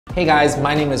Hey guys,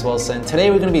 my name is Wilson.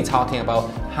 Today we're going to be talking about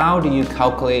how do you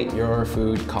calculate your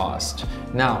food cost.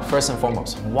 Now, first and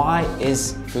foremost, why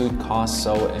is food cost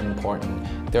so important?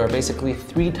 There are basically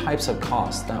three types of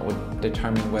costs that would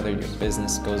determine whether your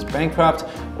business goes bankrupt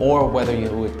or whether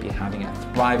you would be having a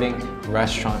thriving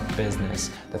restaurant business.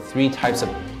 The three types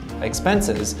of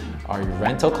expenses are your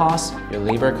rental costs, your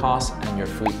labor costs, and your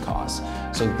food costs.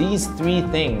 So these three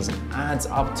things adds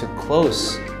up to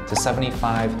close to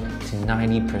 75 to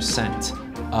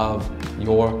 90% of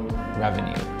your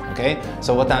revenue, okay?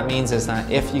 So what that means is that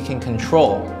if you can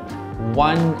control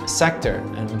one sector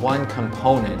and one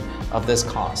component of this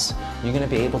cost, you're gonna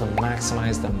be able to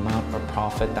maximize the amount of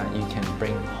profit that you can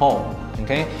bring home,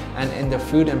 okay? And in the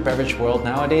food and beverage world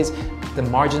nowadays, the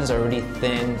margins are already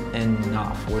thin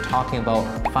enough. We're talking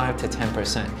about 5 to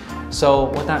 10%. So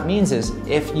what that means is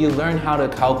if you learn how to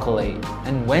calculate,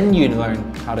 and when you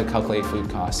learn how to calculate food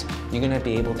costs, you're gonna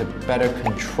be able to better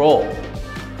control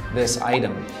this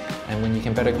item. And when you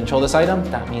can better control this item,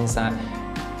 that means that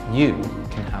you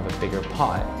can have a bigger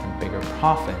pot and bigger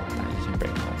profit that you can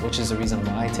bring home, which is the reason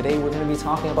why today we're going to be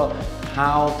talking about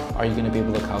how are you going to be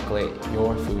able to calculate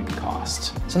your food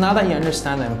cost. So now that you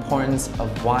understand the importance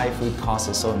of why food cost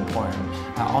is so important,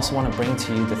 I also want to bring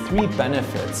to you the three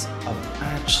benefits of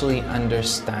actually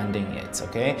understanding it,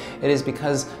 okay? It is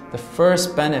because the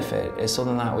first benefit is so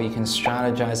that way you can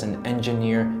strategize and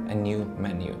engineer a new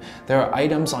menu. There are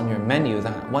items on your menu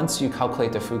that once you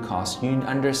calculate the food cost, you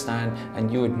understand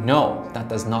and you would know that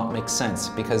does not make sense,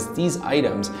 because these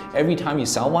items, every time you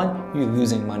sell one, you're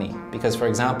losing money. Because for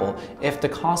example, if the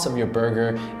cost of your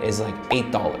burger is like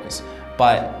 $8,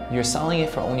 but you're selling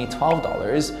it for only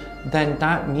 $12, then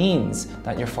that means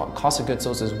that your cost of goods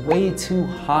sold is way too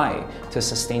high to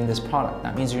sustain this product.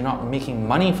 That means you're not making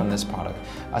money from this product.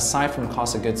 Aside from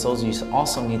cost of goods sold, you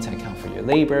also need to account for your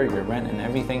labor, your rent, and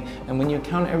everything. And when you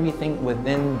count everything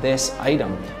within this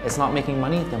item, it's not making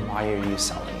money, then why are you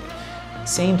selling it?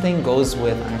 Same thing goes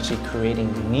with actually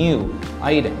creating new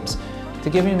items. To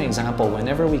give you an example,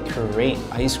 whenever we create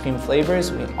ice cream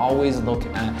flavors, we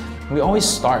always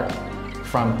start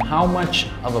from how much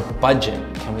of a budget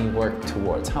can we work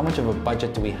towards? How much of a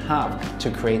budget do we have to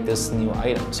create this new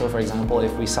item? So for example,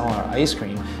 if we sell our ice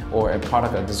cream or a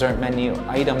product, a dessert menu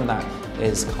item that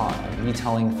is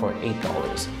retailing for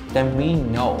 $8, then we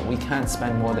know we can't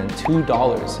spend more than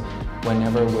 $2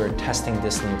 whenever we're testing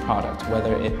this new product,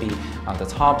 whether it be the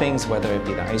toppings, whether it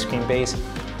be the ice cream base,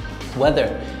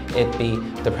 whether it be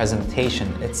the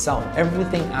presentation itself.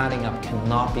 Everything adding up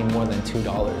cannot be more than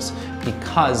 $2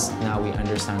 because now we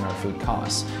understand our food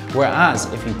costs. Whereas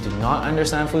if you do not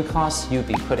understand food costs, you'd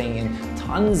be putting in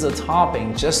tons of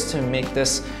topping just to make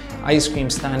this ice cream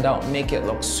stand out, make it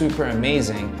look super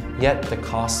amazing, yet the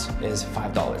cost is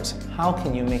 $5. How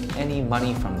can you make any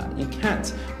money from that? You can't,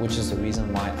 which is the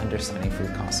reason why understanding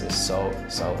food costs is so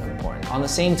important. On the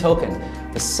same token,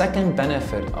 the second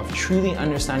benefit of truly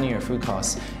understanding your food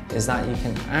costs is that you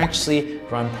can actually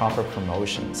run proper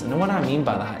promotions. And what I mean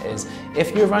by that is,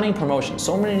 if you're running promotions,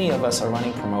 so many of us are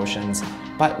running promotions,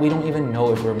 but we don't even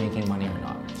know if we're making money or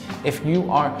not. If you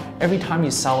are, every time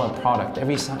you sell a product,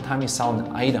 every time you sell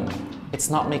an item, it's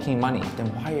not making money,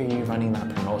 then why are you running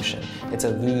that promotion? It's a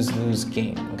lose-lose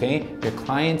game, okay? Your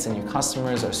clients and your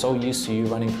customers are so used to you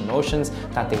running promotions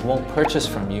that they won't purchase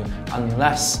from you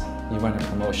unless you run a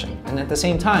promotion. And at the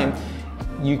same time,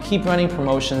 you keep running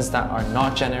promotions that are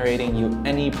not generating you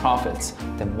any profits,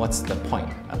 then what's the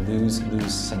point? A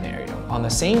lose-lose scenario. On the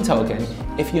same token,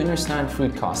 if you understand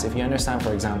food costs, if you understand,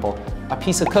 for example, a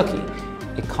piece of cookie,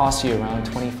 it costs you around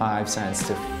 25 cents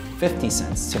to 50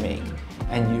 cents to make,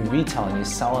 and you retail and you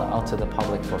sell it out to the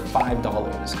public for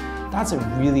 $5. That's a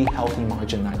really healthy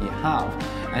margin that you have.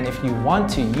 And if you want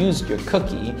to use your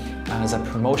cookie as a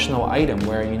promotional item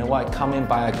where, you know what, come and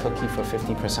buy a cookie for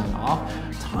 50% off,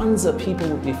 tons of people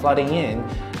would be flooding in.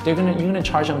 You're gonna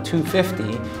charge them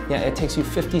 $2.50, yeah, it takes you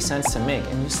 50 cents to make,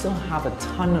 and you still have a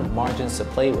ton of margins to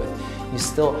play with. You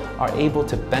still are able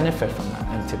to benefit from that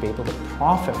and to be able to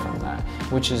profit from that,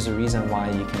 which is the reason why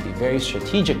you can be very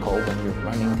strategical when you're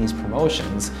running these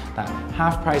promotions, that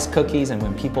half-price cookies, and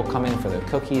when people come in for their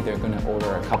cookie, they're gonna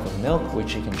order a cup of milk,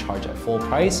 which you can charge at full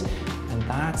price. And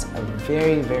that's a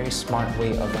very smart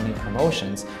way of running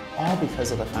promotions, all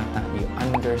because of the fact that you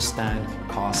understand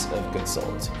cost of goods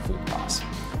sold, food costs.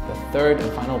 The third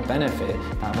and final benefit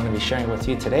that I'm going to be sharing with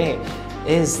you today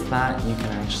is that you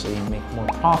can actually make more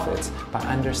profits by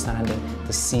understanding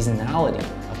the seasonality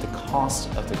of the cost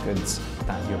of the goods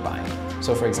that you're buying.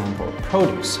 So for example,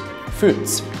 produce,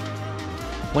 fruits.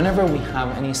 Whenever we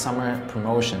have any summer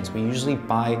promotions, we usually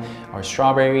buy our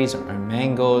strawberries or our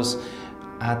mangoes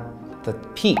at the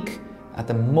peak at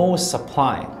the most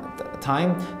supply,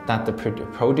 time that the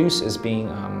produce is being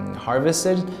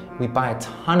harvested, we buy a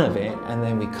ton of it and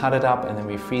then we cut it up and then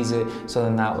we freeze it, so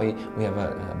then that way we have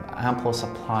an ample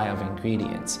supply of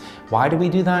ingredients. Why do we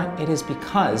do that? It is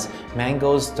because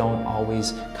mangoes don't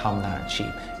always come that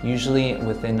cheap. Usually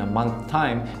within a month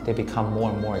time, they become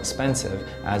more and more expensive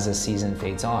as the season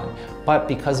fades on. But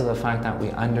because of the fact that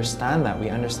we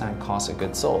understand cost of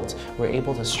goods sold, we're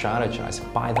able to strategize,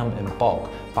 buy them in bulk,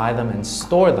 buy them and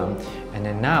store them. And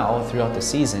then now, throughout the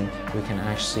season, we can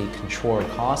actually control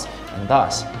costs and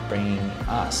thus bringing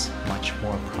us much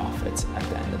more profits at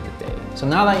the end of the day. So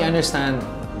now that you understand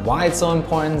why it's so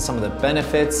important, some of the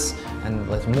benefits, and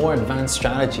with more advanced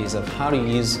strategies of how to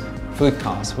use food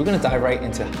costs, we're going to dive right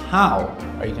into how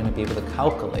are you going to be able to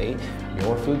calculate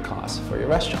your food costs for your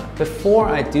restaurant. Before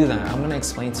I do that, I'm going to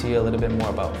explain to you a little bit more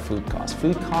about food cost.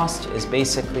 Food cost is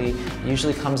basically,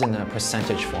 usually comes in a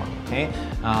percentage form, okay?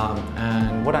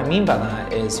 And what I mean by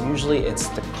that is usually it's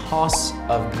the cost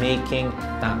of making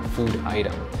that food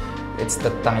item. It's the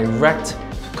direct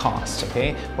cost,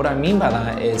 okay? What I mean by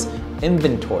that is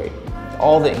inventory.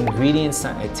 All the ingredients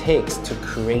that it takes to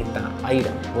create that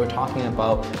item. We're talking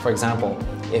about, for example,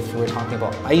 if we're talking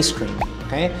about ice cream,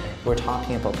 okay? We're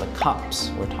talking about the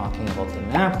cups, we're talking about the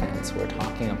napkins, we're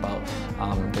talking about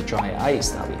the dry ice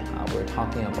that we have, we're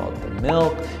talking about the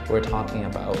milk, we're talking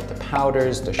about the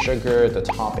powders, the sugar, the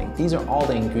topping. These are all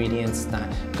the ingredients that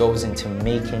goes into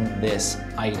making this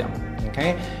item,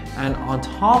 okay? And on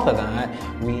top of that,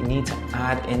 we need to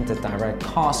add in the direct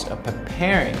cost of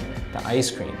preparing the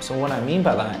ice cream. So what I mean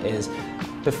by that is,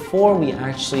 before we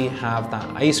actually have that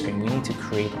ice cream, we need to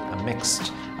create a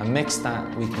mix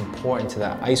that we can pour into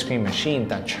that ice cream machine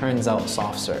that churns out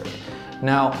soft serve.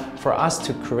 Now, for us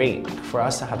to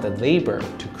have the labor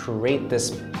to create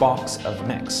this box of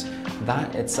mix,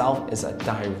 that itself is a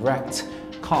direct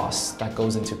cost that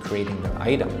goes into creating the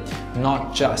item,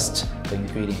 not just the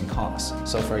ingredient cost.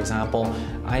 So for example,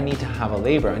 I need to have a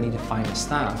labor, I need to find a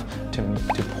staff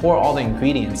to pour all the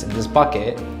ingredients in this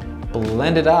bucket,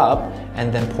 blend it up,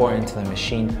 and then pour it into the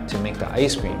machine to make the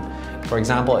ice cream. For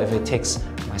example, if it takes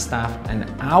my staff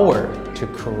an hour to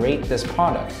create this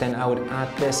product, then I would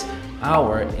add this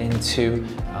hour into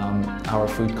our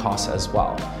food costs as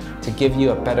well. To give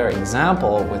you a better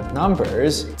example with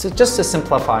numbers, just to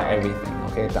simplify everything,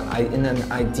 okay? In an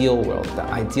ideal world, the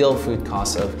ideal food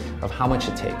cost of how much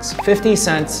it takes. 50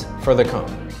 cents for the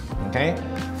cone, okay?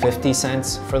 50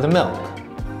 cents for the milk,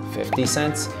 50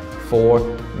 cents for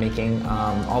making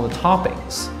all the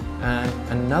toppings, and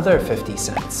another 50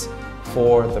 cents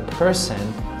for the person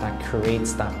that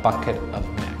creates that bucket of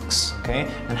mix, okay?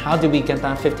 And how do we get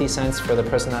that 50 cents for the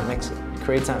person that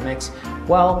creates that mix?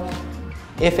 Well,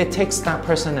 if it takes that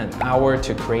person an hour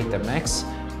to create the mix,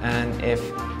 and if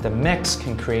the mix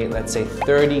can create, let's say,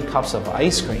 30 cups of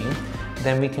ice cream,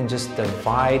 then we can just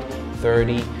divide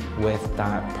 30 with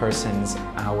that person's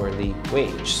hourly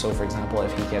wage. So for example,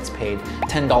 if he gets paid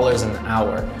 $10 an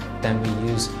hour, then we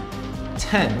use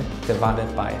 10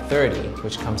 divided by 30,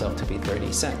 which comes out to be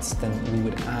 30 cents. Then we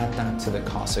would add that to the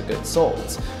cost of goods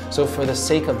sold. So for the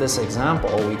sake of this example,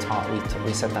 we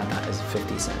said that is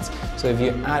 50 cents. So if you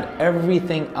add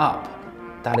everything up,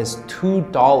 that is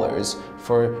 $2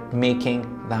 for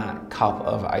making that cup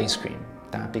of ice cream.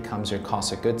 That becomes your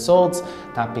cost of goods sold.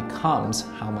 That becomes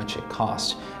how much it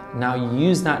costs. Now you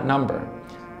use that number,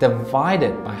 divide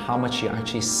it by how much you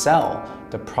actually sell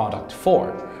the product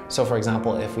for. So for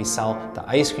example, if we sell the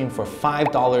ice cream for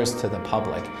 $5 to the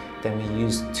public, then we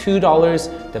use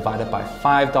 $2 divided by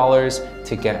 $5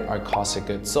 to get our cost of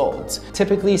goods sold.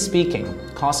 Typically speaking,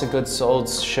 cost of goods sold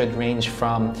should range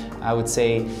from, I would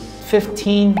say,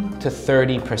 15 to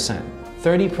 30%.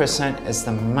 30% is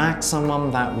the maximum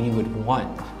that we would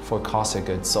want for cost of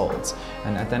goods sold.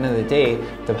 And at the end of the day,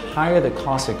 the higher the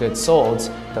cost of goods sold,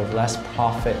 the less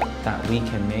profit that we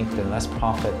can make, the less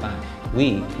profit that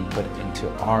we can put into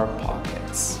our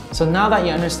pockets. So now that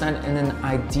you understand in an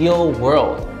ideal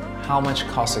world how much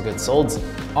cost of goods sold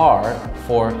are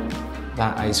for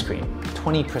that ice cream,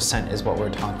 20% is what we're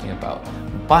talking about.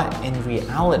 But in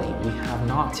reality, we have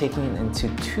not taken it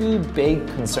into two big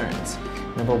concerns.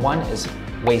 Number one is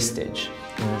wastage,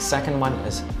 and the second one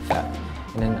is theft.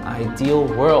 In an ideal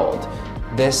world,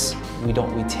 this we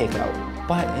take out.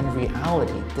 But in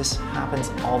reality, this happens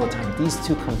all the time. These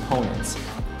two components,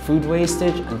 food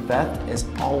wastage and theft, is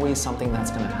always something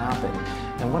that's going to happen.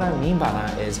 And what I mean by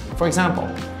that is, for example,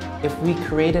 if we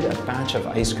created a batch of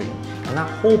ice cream and that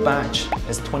whole batch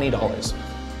is $20,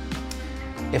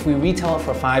 if we retail it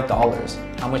for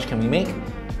 $5, how much can we make?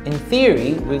 In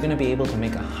theory, we're going to be able to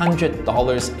make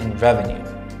 $100 in revenue.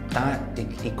 That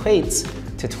equates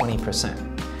to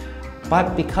 20%.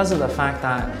 But because of the fact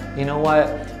that, you know what,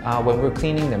 when we're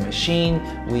cleaning the machine,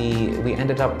 we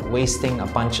ended up wasting a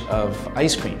bunch of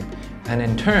ice cream. And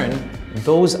in turn,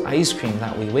 those ice cream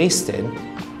that we wasted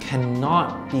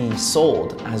cannot be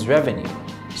sold as revenue.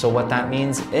 So what that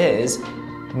means is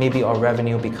maybe our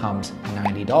revenue becomes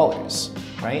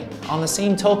 $90, right? On the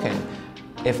same token,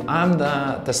 if I'm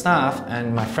the staff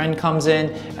and my friend comes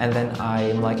in and then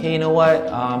I'm like, hey, you know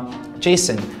what,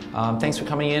 Jason, thanks for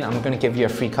coming in. I'm gonna give you a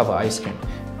free cup of ice cream.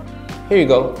 Here you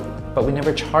go. But we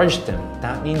never charged them.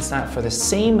 That means that for the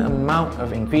same amount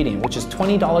of ingredient, which is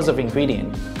 $20 of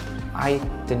ingredient, I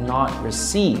did not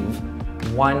receive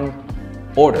one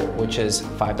order, which is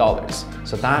 $5.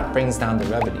 So that brings down the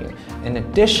revenue. In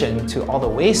addition to all the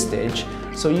wastage,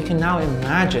 so you can now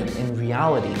imagine in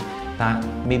reality that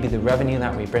maybe the revenue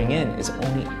that we bring in is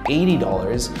only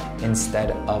 $80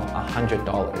 instead of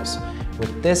 $100.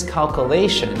 With this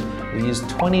calculation, we use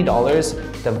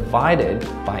 $20 divided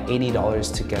by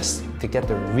 $80 to get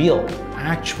the real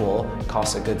actual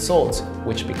cost of goods sold,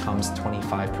 which becomes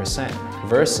 25%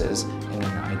 versus in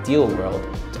an ideal world,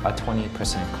 a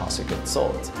 20% cost of goods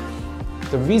sold.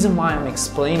 The reason why I'm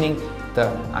explaining the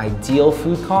ideal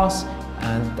food cost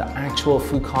and the actual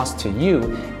food cost to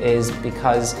you is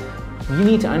because you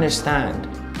need to understand,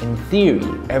 in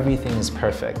theory, everything is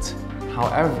perfect.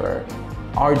 However,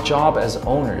 our job as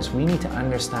owners, we need to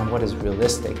understand what is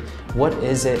realistic, what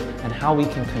is it, and how we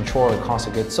can control our cost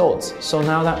of goods sold. So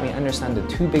now that we understand the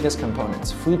two biggest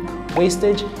components, food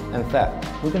wastage and theft,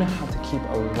 we're gonna have to keep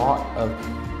a lot of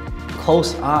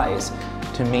close eyes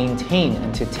to maintain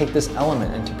and to take this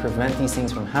element and to prevent these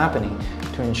things from happening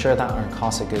to ensure that our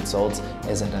cost of goods sold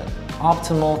is at an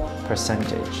optimal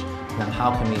percentage. Now,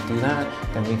 how can we do that?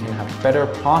 Then we can have better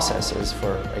processes,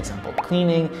 for example,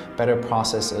 cleaning, better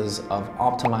processes of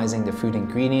optimizing the food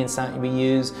ingredients that we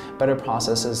use, better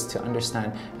processes to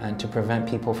understand and to prevent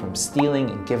people from stealing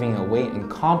and giving away and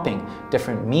comping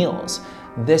different meals.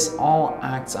 This all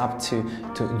adds up to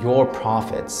your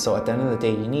profits. So at the end of the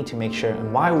day, you need to make sure,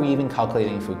 and why are we even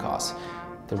calculating food costs?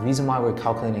 The reason why we're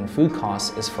calculating food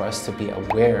costs is for us to be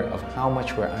aware of how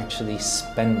much we're actually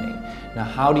spending. Now,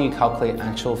 how do you calculate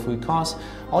actual food costs?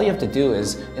 All you have to do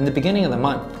is, in the beginning of the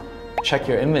month, check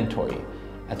your inventory.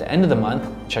 At the end of the month,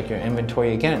 check your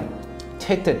inventory again.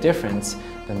 Take the difference,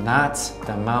 then that's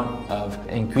the amount of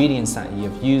ingredients that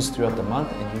you've used throughout the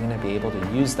month, and you're gonna be able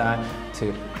to use that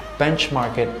to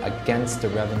benchmark it against the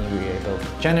revenue you're able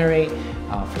to generate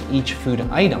for each food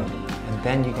item. And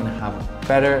then you're gonna have a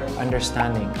better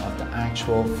understanding of the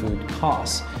actual food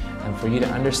costs. And for you to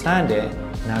understand it,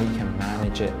 now you can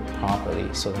manage it properly.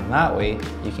 So then that way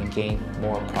you can gain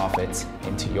more profits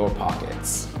into your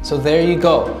pockets. So there you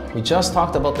go. We just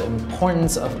talked about the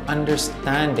importance of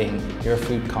understanding your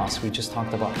food costs. We just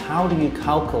talked about how do you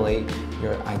calculate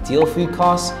your ideal food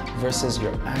costs versus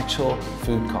your actual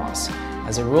food costs.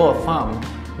 As a rule of thumb,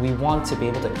 we want to be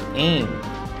able to aim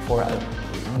for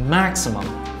a maximum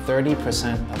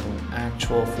 30% of an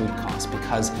actual food cost,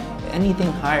 because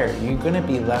anything higher, you're gonna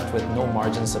be left with no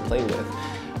margins to play with.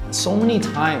 So many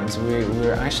times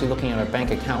we're actually looking at our bank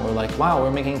account, we're like, wow,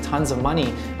 we're making tons of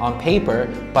money on paper,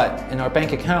 but in our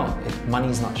bank account,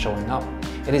 money's not showing up.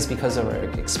 It is because of our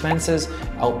expenses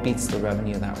outbeats the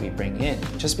revenue that we bring in.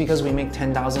 Just because we make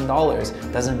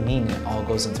 $10,000 doesn't mean it all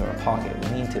goes into our pocket.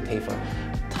 We need to pay for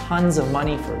tons of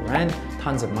money for rent,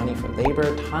 tons of money for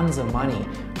labor, tons of money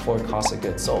for cost of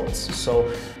goods sold.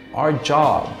 So our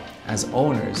job as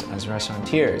owners, as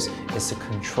restaurateurs, is to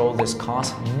control this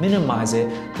cost, minimize it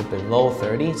to below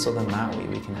 30, so then that way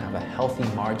we can have a healthy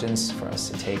margins for us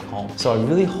to take home. So I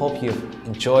really hope you've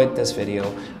enjoyed this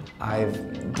video.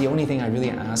 The only thing I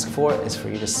really ask for is for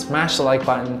you to smash the like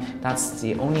button. That's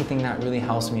the only thing that really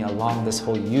helps me along this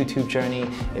whole YouTube journey.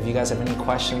 If you guys have any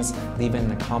questions, leave it in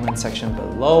the comment section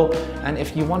below. And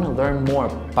if you want to learn more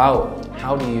about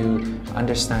how do you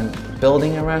understand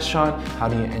building a restaurant, how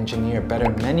do you engineer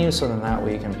better menus so then that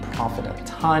way you can profit a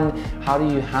ton, how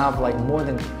do you have like more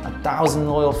than 1,000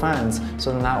 loyal fans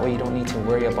so then that way you don't need to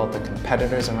worry about the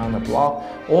competitors around the block,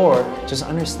 or just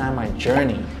understand my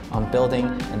journey on building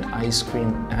an ice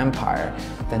cream empire,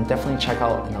 then definitely check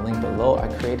out in the link below. I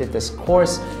created this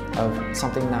course of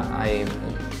something that I've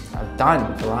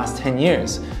done for the last 10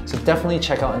 years. So definitely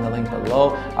check out in the link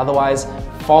below. Otherwise,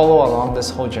 follow along this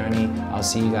whole journey. I'll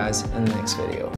see you guys in the next video.